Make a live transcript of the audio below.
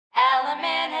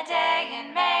Element a day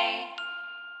in May.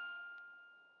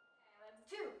 1,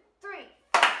 2, 3.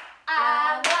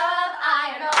 I love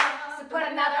iron ore, so put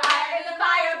another iron in the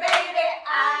fire, baby.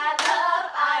 I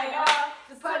love iron ore,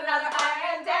 so put another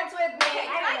iron and dance with me.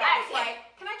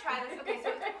 Can I try this? Okay,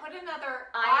 so put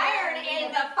another Iron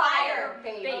in the fire,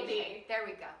 baby. There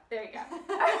we go. There you go.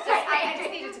 I just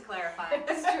needed to clarify.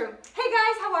 This is true. Hey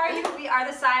guys, how are you? We are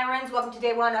the Sirens. Welcome to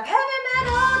day 1 of Heavy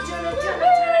Metal.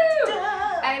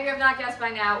 And if you have not guessed by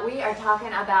now, we are talking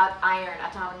about iron,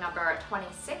 atomic number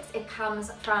 26. It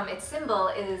comes from, its symbol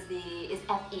is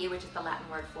Fe, which is the Latin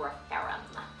word for ferrum.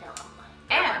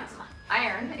 And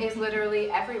iron is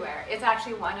literally everywhere. It's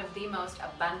actually one of the most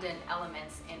abundant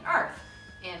elements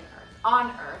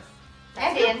on Earth.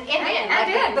 And in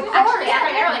the core actually, is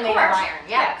primarily made of iron.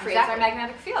 Yeah, it creates exactly. our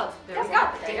magnetic field. There we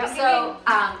go. So,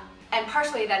 and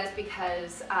partially that is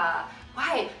because,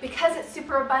 why? Because it's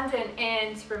super abundant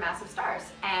in supermassive stars.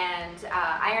 And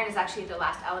iron is actually the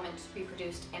last element to be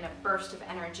produced in a burst of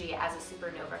energy as a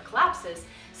supernova collapses.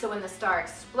 So when the star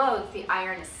explodes, the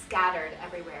iron is scattered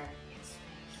everywhere.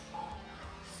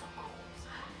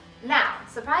 Now,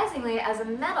 surprisingly, as a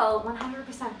metal,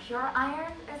 100% pure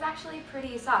iron is actually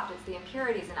pretty soft. It's the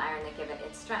impurities in iron that give it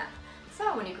its strength.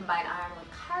 So when you combine iron with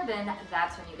carbon,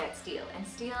 that's when you get steel. And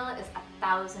steel is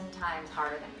 1,000 times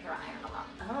harder than pure iron alone.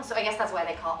 Oh, so I guess that's why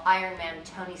they call Iron Man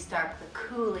Tony Stark the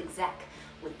cool exec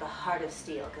with the heart of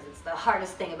steel, because it's the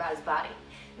hardest thing about his body.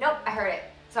 Nope, I heard it.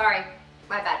 Sorry,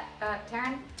 my bad.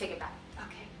 Taryn? Take it back.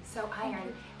 Okay, so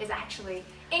iron is actually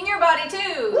in your body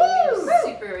too, Woo! you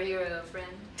superhero friend.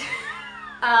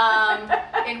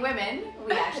 In women,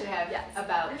 we actually have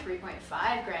about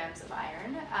 3.5 grams of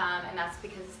iron, and that's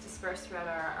because it's dispersed throughout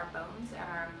our bones and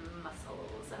our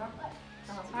muscles and our blood.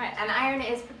 That's Alright, and iron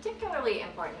is particularly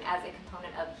important as a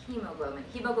component of hemoglobin.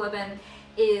 Hemoglobin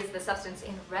is the substance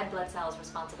in red blood cells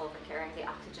responsible for carrying the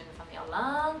oxygen from your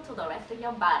lung to the rest of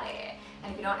your body.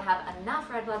 And if you don't have enough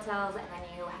red blood cells, and then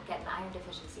you get an iron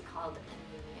deficiency called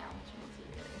anemia, which makes you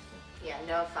really sick. Yeah,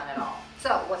 no fun at all.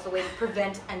 So, what's the way to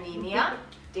prevent anemia?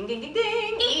 Ding, ding, ding,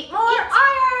 ding! Eat more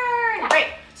iron! Great!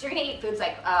 So you're gonna eat foods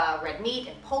like red meat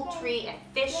and poultry and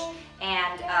fish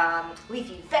and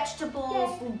leafy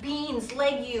vegetables, beans,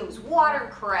 legumes,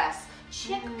 watercress,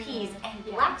 chickpeas, and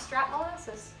blackstrap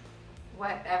molasses.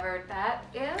 Whatever that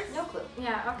is. No clue.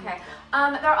 Yeah, okay.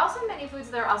 There are also many foods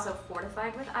that are also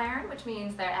fortified with iron, which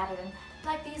means they're added in,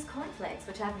 like these cornflakes,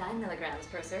 which have 9 milligrams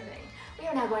per serving. We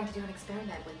are now going to do an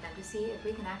experiment with them to see if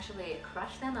we can actually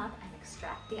crush them up and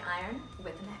extract the iron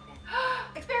with a magnet.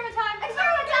 Experiment time!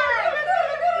 Experiment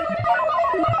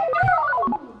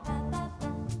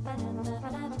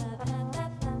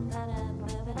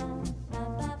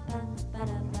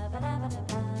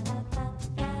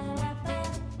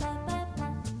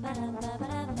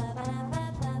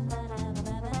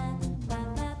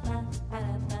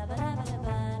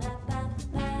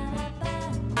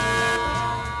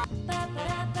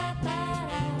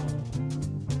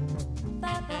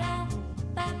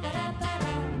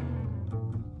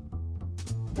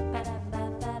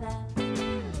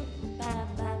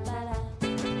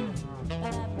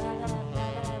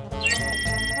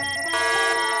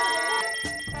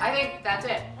I think that's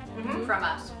it from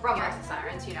us. From us, the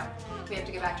Sirens. You know, we have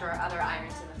to get back to our other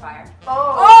irons in the fire.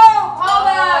 Hold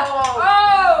that!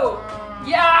 Oh!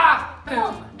 Yeah!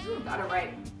 Boom! Got it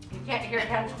right. You can't hear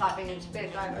hands clapping in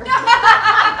space either.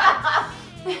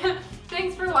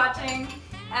 Thanks for watching.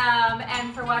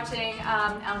 And for watching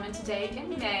Element Today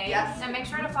in May. Yes. And make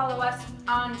sure to follow us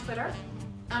on Twitter,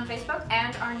 on Facebook,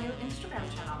 and our new Instagram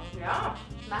channel. Yeah.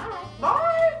 Bye.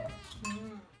 Bye!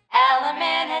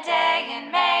 Element a day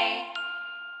in May.